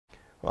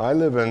I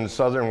live in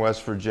southern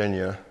West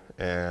Virginia,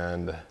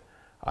 and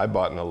I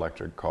bought an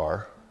electric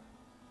car.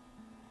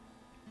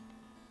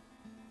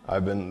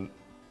 I've been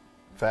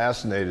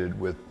fascinated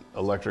with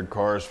electric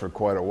cars for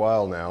quite a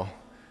while now.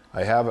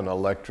 I have an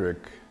electric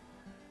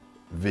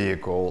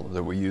vehicle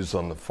that we use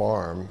on the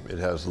farm. It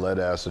has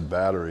lead-acid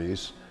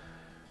batteries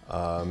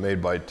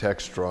made by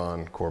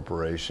Textron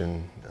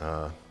Corporation.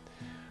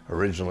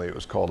 Originally it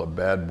was called a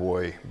Bad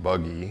Boy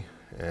Buggy,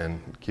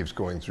 and it keeps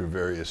going through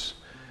various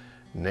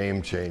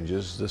name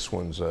changes. This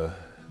one's the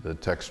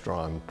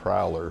Textron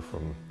Prowler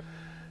from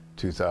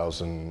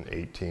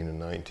 2018 and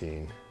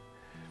 19.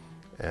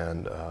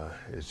 And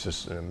it's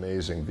just an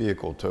amazing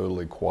vehicle,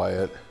 totally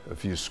quiet, a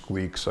few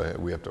squeaks.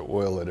 We have to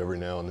oil it every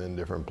now and then,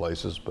 different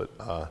places, but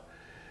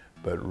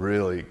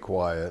really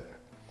quiet.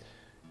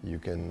 We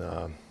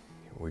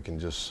can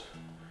just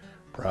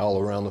prowl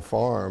around the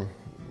farm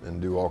and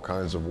do all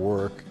kinds of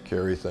work,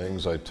 carry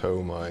things. I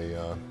tow my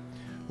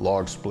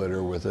log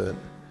splitter with it.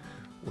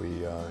 We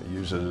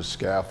use it as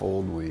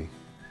scaffold. We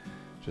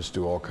just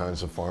do all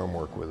kinds of farm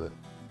work with it.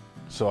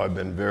 So I've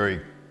been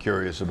very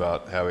curious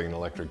about having an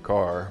electric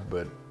car,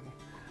 but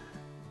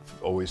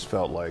always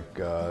felt like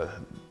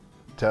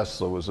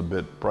Tesla was a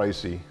bit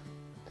pricey.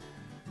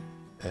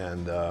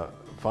 And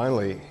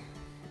finally,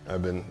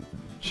 I've been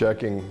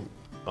checking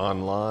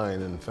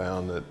online and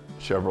found that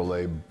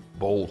Chevrolet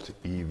Bolt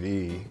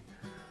EV,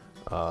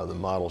 the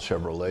model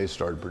Chevrolet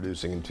started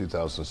producing in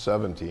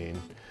 2017.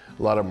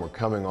 A lot of them were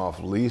coming off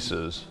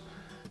leases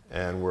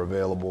and were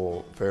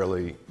available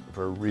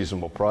for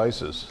reasonable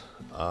prices.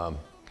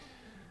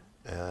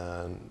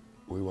 And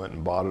we went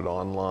and bought it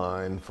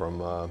online from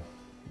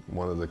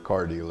one of the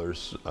car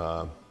dealers.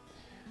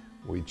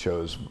 We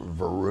chose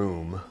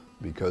Vroom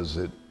because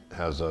it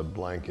has a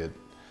blanket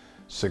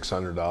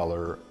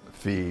 $600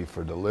 fee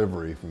for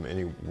delivery from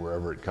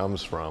wherever it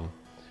comes from.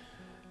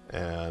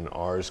 And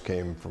ours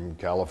came from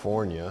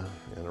California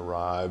and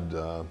arrived,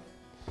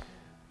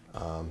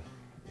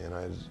 and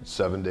I had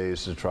 7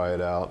 days to try it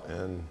out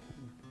and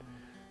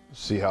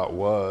see how it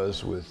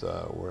was with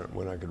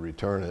when I could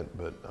return it,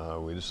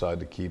 but we decided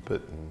to keep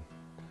it and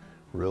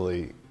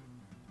really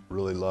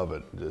love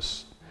it.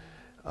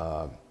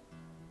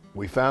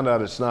 We found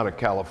out it's not a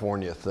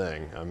California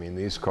thing. I mean,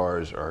 these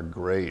cars are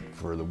great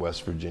for the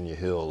West Virginia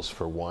hills,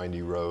 for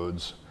windy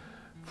roads.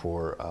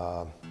 For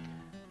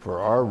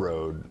our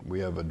road, we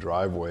have a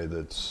driveway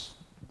that's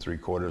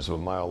 3/4 of a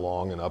mile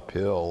long and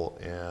uphill,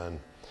 and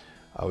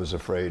I was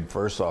afraid,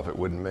 first off, it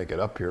wouldn't make it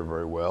up here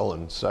very well,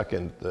 and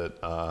second,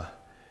 that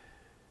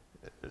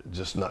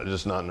just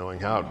not knowing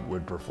how it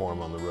would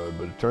perform on the road.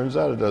 But it turns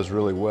out it does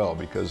really well,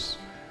 because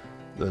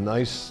the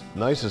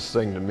nicest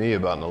thing to me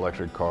about an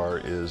electric car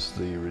is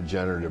the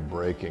regenerative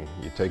braking.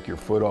 You take your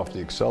foot off the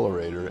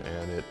accelerator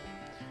and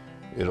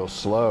it'll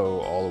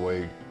slow all the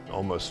way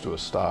almost to a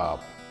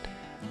stop.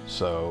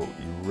 So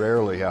you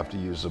rarely have to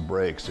use the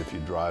brakes if you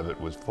drive it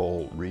with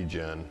full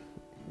regen.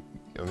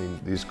 I mean,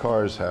 these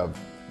cars have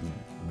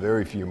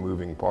very few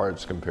moving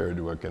parts compared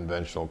to a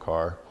conventional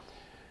car,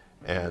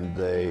 and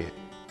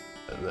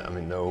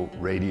no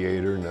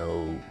radiator,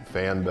 no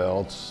fan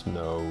belts,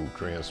 no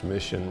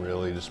transmission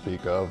really to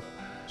speak of.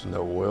 There's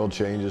no oil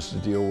changes to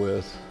deal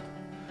with.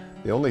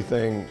 The only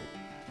thing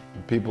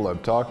people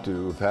I've talked to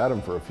who've had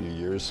them for a few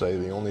years say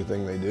the only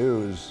thing they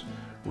do is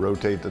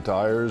rotate the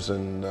tires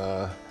and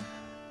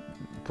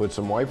put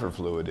some wiper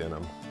fluid in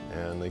them,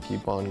 and they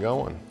keep on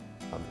going.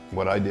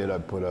 What I did, I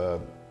put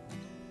an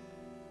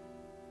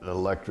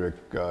electric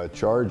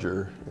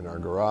charger in our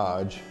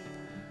garage,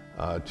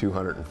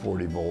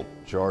 240 volt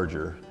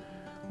charger,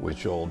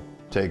 which will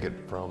take it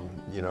from,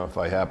 if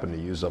I happen to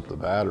use up the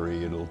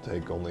battery, it'll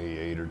take only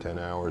 8 or 10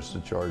 hours to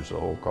charge the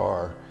whole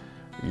car.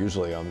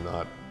 Usually I'm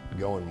not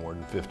going more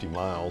than 50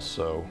 miles,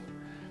 so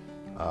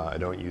I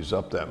don't use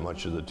up that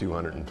much of the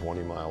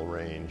 220 mile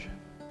range.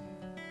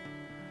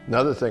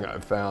 Another thing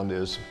I've found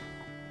is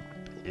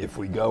if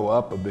we go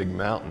up a big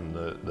mountain,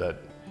 that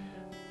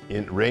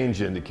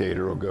range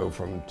indicator will go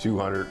from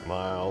 200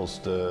 miles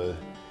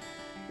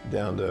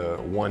down to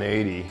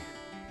 180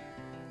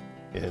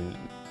 in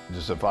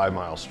just a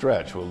 5-mile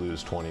stretch. We'll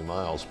lose 20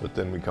 miles, but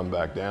then we come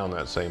back down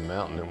that same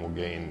mountain and we'll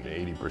gain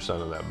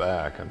 80% of that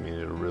back. I mean,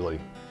 it'll really,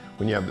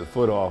 when you have your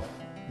foot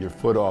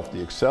off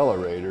the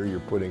accelerator, you're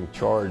putting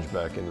charge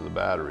back into the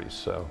batteries.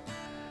 So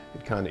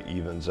it kind of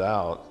evens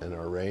out, and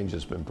our range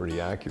has been pretty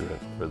accurate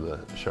for the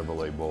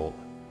Chevrolet Bolt.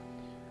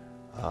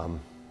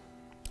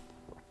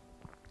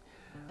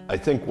 I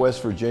think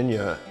West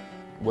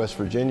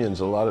Virginians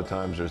a lot of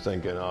times are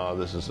thinking, oh,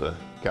 this is a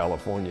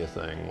California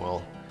thing.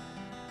 Well,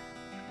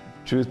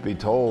 truth be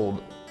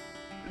told,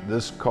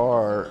 this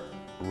car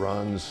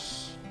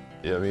runs,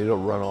 it'll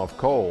run off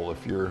coal.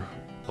 If your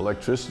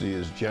electricity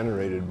is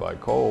generated by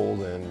coal,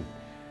 then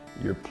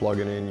you're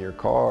plugging in your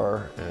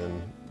car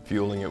and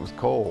fueling it with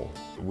coal.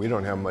 We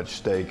don't have much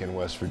stake in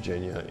West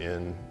Virginia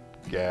in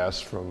gas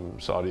from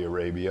Saudi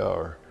Arabia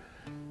or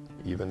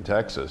even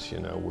Texas.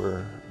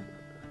 We're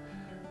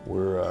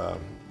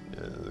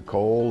the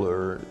coal,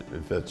 or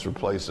if it's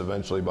replaced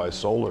eventually by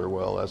solar,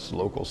 well, that's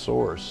local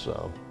source.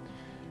 So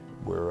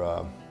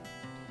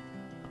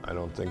I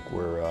don't think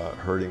we're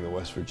hurting the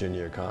West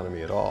Virginia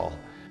economy at all.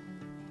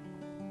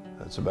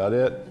 That's about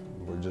it.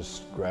 We're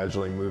just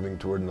gradually moving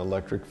toward an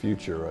electric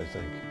future, I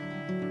think.